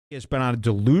Has been on a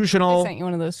delusional. I sent you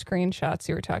one of those screenshots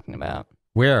you were talking about.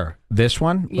 Where? This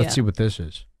one? Yeah. Let's see what this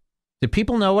is. Do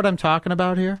people know what I'm talking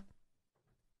about here?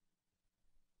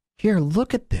 Here,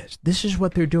 look at this. This is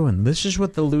what they're doing. This is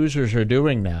what the losers are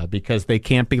doing now because they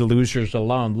can't be losers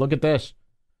alone. Look at this.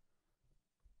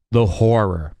 The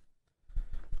horror.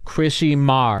 Chrissy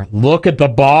Marr. Look at the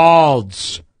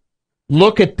balds.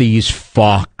 Look at these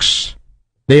fucks.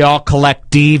 They all collect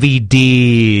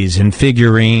DVDs and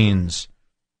figurines.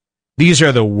 These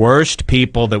are the worst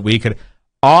people that we could...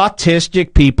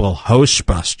 Autistic people,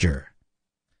 Hostbuster.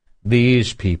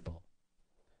 These people.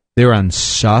 They're on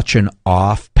such an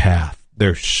off path.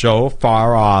 They're so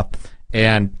far off.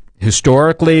 And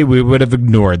historically, we would have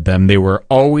ignored them. They were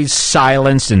always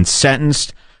silenced and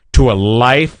sentenced to a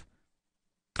life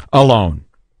alone.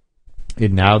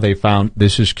 And now they found...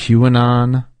 This is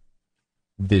QAnon.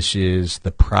 This is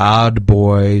the Proud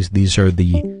Boys. These are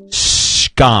the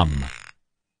scum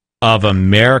of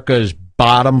America's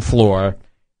bottom floor,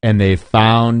 and they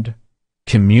found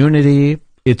community.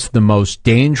 It's the most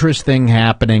dangerous thing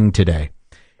happening today.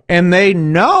 And they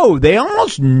know, they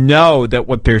almost know that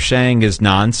what they're saying is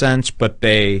nonsense, but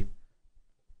they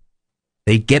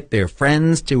get their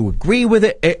friends to agree with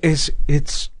it.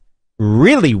 It's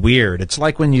really weird. It's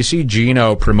like when you see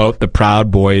Gino promote the Proud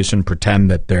Boys and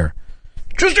pretend that they're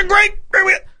just a great...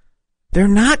 They're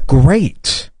not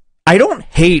great. I don't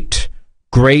hate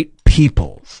great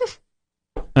people.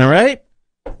 All right?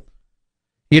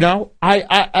 You know,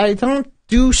 I don't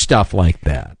do stuff like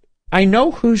that. I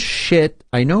know who's shit.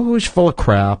 I know who's full of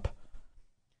crap.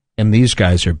 And these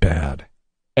guys are bad.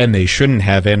 And they shouldn't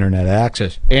have internet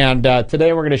access. And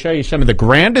today we're going to show you some of the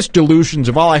grandest delusions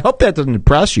of all. I hope that doesn't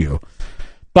impress you.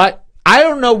 But I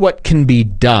don't know what can be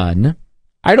done.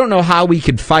 I don't know how we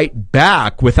could fight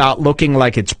back without looking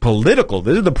like it's political.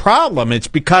 This is the problem. It's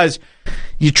because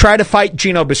you try to fight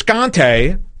Gino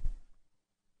Bisconte,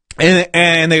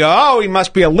 and they go, oh, he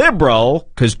must be a liberal,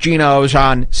 because Gino's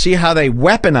on. See how they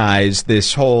weaponize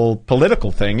this whole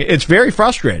political thing? It's very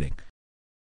frustrating.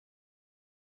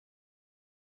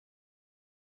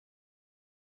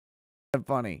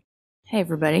 Funny. Hey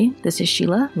everybody, this is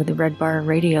Sheila with the RedBar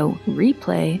Radio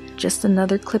Replay, just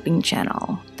another clipping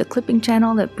channel. The clipping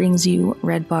channel that brings you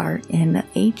RedBar in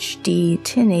HD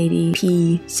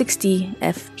 1080p 60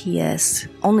 FPS,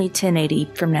 only 1080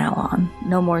 from now on,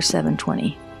 no more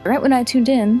 720. Right when I tuned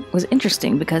in was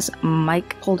interesting because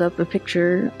Mike pulled up a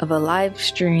picture of a live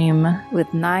stream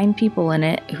with 9 people in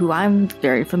it who I'm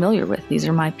very familiar with. These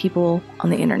are my people on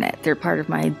the internet. They're part of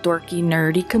my dorky,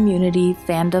 nerdy community,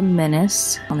 Fandom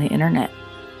Menace on the internet.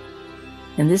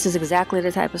 And this is exactly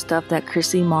the type of stuff that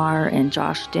Chrissy Marr and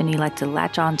Josh Denny like to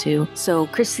latch onto. So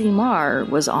Chrissy Marr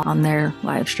was on their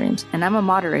live streams, and I'm a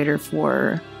moderator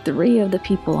for 3 of the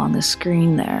people on the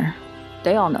screen there.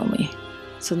 They all know me.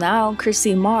 So now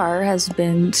Chrissy Marr has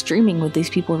been streaming with these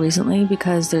people recently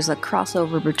because there's a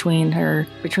crossover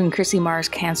between Chrissy Marr's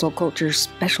cancel culture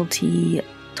specialty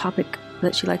topic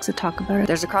that she likes to talk about.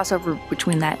 There's a crossover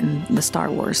between that and the Star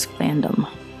Wars fandom.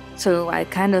 So I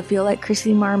kind of feel like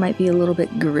Chrissy Marr might be a little bit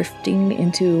grifting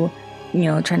into, you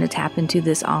know, trying to tap into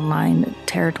this online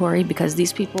territory because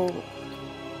these people...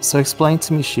 So explain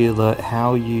to me, Sheila,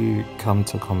 how you come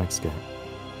to Comicsgate.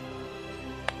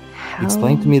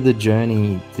 Explain to me the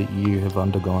journey that you have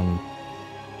undergone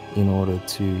in order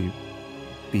to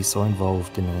be so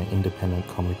involved in an independent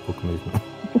comic book movement.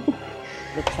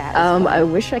 I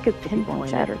wish I could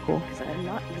pinpoint it because I'm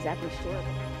not exactly sure.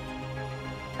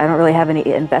 I don't really have any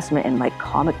investment in like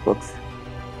comic books,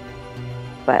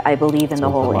 but I believe in the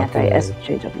whole like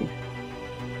anti-SJW.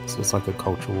 So it's like a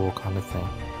culture war kind of thing.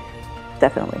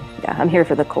 Definitely, yeah. I'm here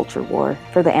for the culture war,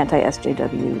 for the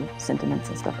anti-SJW sentiments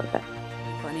and stuff like that.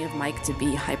 Plenty of Mike to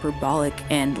be hyperbolic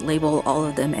and label all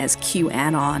of them as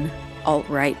QAnon,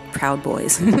 alt-right Proud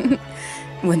Boys,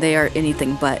 when they are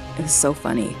anything but. It was so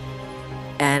funny.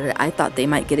 And I thought they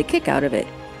might get a kick out of it.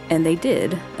 And they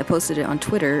did. I posted it on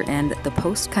Twitter, and the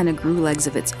post kind of grew legs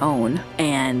of its own.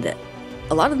 And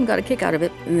a lot of them got a kick out of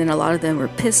it, and then a lot of them were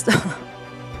pissed off.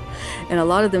 And a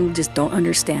lot of them just don't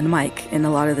understand Mike, and a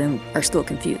lot of them are still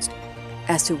confused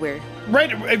as to where...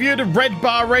 Have you heard of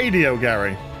RedBar Radio,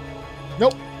 Gary?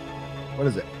 Nope. What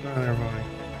is it? Oh, never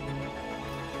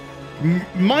mind.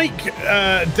 Mike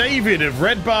David of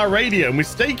RedBar Radio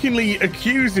mistakenly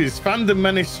accuses Fandom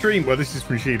Menace stream... Well, this is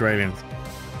from Sheed Radiance.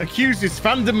 Accuses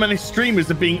Fandom Menace streamers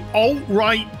of being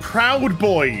alt-right Proud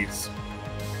Boys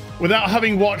without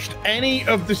having watched any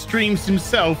of the streams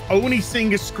himself, only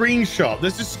seeing a screenshot.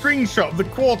 There's a screenshot of the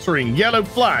quartering, Yellow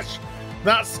Flash,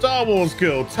 that Star Wars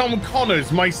girl, Tom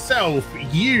Connors, myself,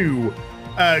 you,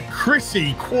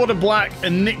 Chrissy, Quarter Black,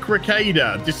 and Nick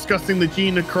Ricada discussing the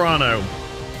Gina Carano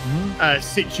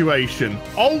situation.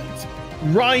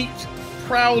 Alt-right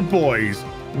Proud Boys.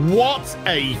 What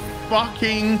a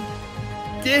fucking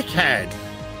dickhead.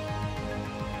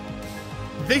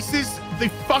 This is the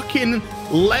fucking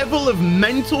level of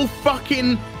mental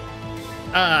fucking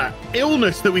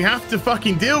illness that we have to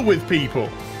fucking deal with, people.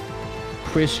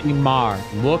 Chrissy Marr,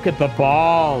 look at the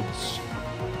balls.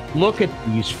 Look at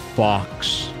these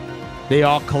fucks. They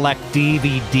all collect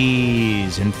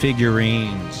DVDs and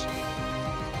figurines.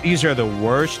 These are the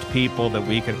worst people that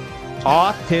we could...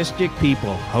 Autistic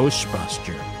people,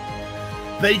 Hostbuster.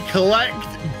 They collect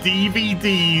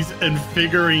DVDs and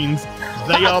figurines.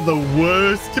 They are the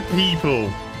worst people.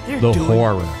 The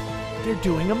horror. They're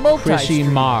doing a multi. Chrissy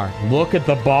Marr, look at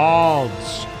the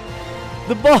balls.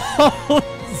 The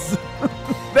balls.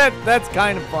 That's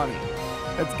kind of funny.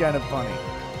 That's kind of funny.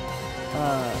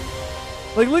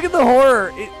 Like, look at the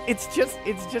horror. It's just.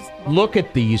 Look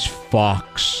at these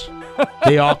fucks.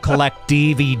 They all collect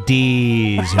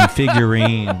DVDs and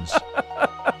figurines.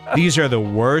 These are the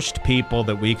worst people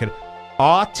that we could...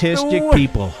 Autistic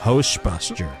people,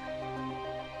 Hostbuster.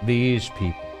 These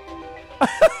people.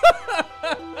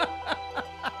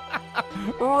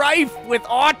 Rife with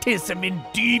autism in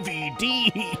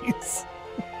DVDs.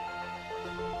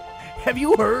 Have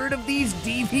you heard of these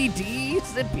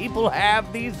DVDs that people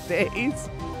have these days?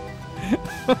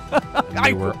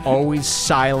 They were always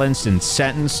silenced and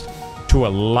sentenced to a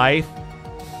life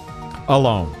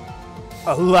alone.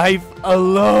 A life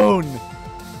alone.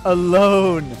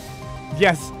 Alone.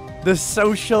 Yes, the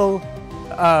social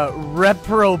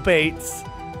reprobates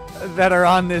that are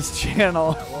on this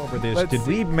channel. Over this, did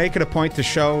we make it a point to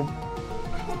show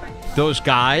those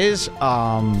guys?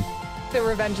 The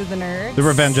Revenge of the Nerds. The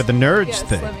Revenge of the Nerds yes,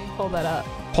 thing. Let me pull that up.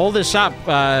 Pull this up.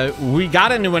 We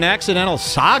got into an accidental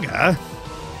saga,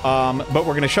 but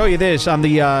we're going to show you this. On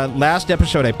the last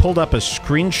episode, I pulled up a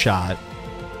screenshot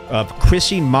of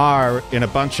Chrissy Marr and a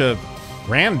bunch of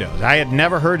randos. I had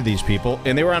never heard of these people,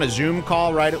 and they were on a Zoom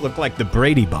call, right? It looked like the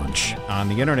Brady Bunch on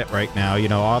the internet right now. You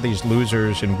know, all these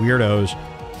losers and weirdos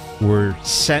were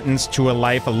sentenced to a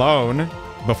life alone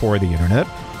before the internet.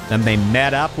 Then they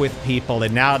met up with people,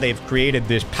 and now they've created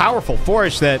this powerful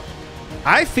force that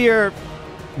I fear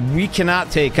we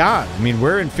cannot take on. I mean,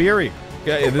 we're inferior.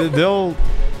 They'll,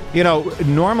 you know,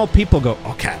 normal people go,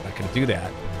 okay, I'm not going to do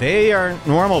that. They aren't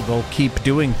normal. They'll keep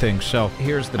doing things. So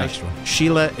here's the next one.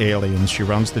 Sheila Aliens. She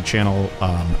runs the channel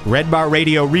RedBar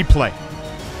Radio Replay.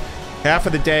 Half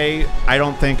of the day, I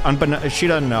don't think, she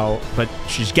doesn't know, but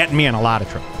she's getting me in a lot of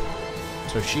trouble.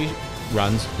 So she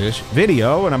runs this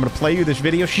video, and I'm going to play you this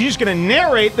video. She's going to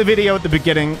narrate the video at the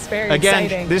beginning. It's very Again,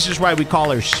 exciting. This is why we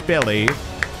call her Spilly.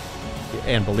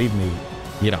 And believe me,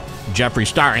 you know, Jeffree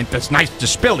Star ain't this nice to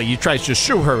Spilly. He tries to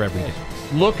sue her every day.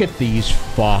 Look at these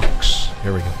fucks.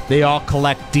 Here we go. They all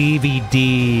collect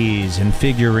DVDs and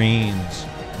figurines.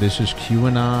 This is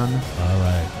QAnon. All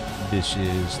right. This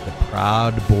is the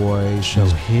Proud Boys. So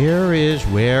here is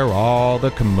where all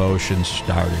the commotion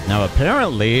started. Now,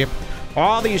 apparently,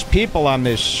 all these people on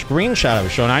this screenshot I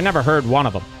was showing, I never heard one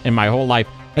of them in my whole life.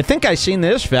 I think I seen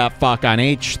this fat fuck on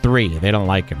H3. They don't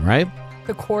like him, right?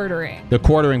 The Quartering. The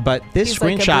Quartering, but this He's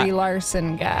screenshot... like a Brie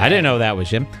Larson guy. I didn't know that was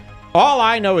him. All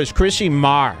I know is Chrissy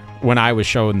Marr when I was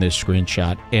showing this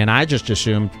screenshot, and I just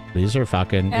assumed these are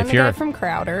fucking... And the guy from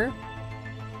Crowder.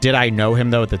 Did I know him,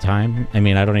 though, at the time? I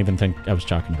mean, I don't even think I was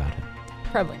talking about him.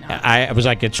 Probably not. I was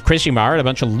like, it's Chrissy Marr and a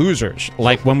bunch of losers.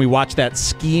 Like when we watched that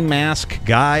ski mask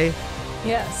guy.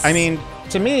 Yes. I mean,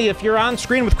 to me, if you're on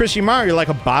screen with Chrissy Marr, you're like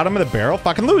a bottom of the barrel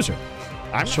fucking loser.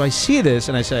 So I see this,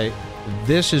 and I say,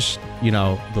 this is, you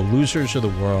know, the losers of the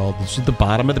world. This is the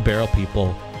bottom of the barrel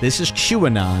people. This is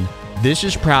QAnon. This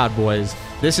is Proud Boys.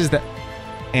 This is the...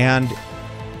 And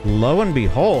lo and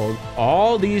behold,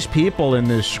 all these people in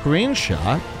this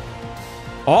screenshot,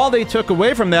 all they took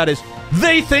away from that is,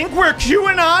 they think we're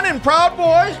QAnon and Proud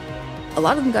Boys? A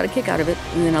lot of them got a kick out of it,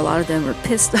 and then a lot of them are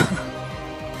pissed off.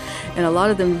 And a lot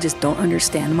of them just don't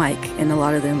understand Mike, and a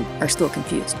lot of them are still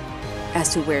confused as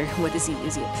to what is he a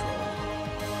troll?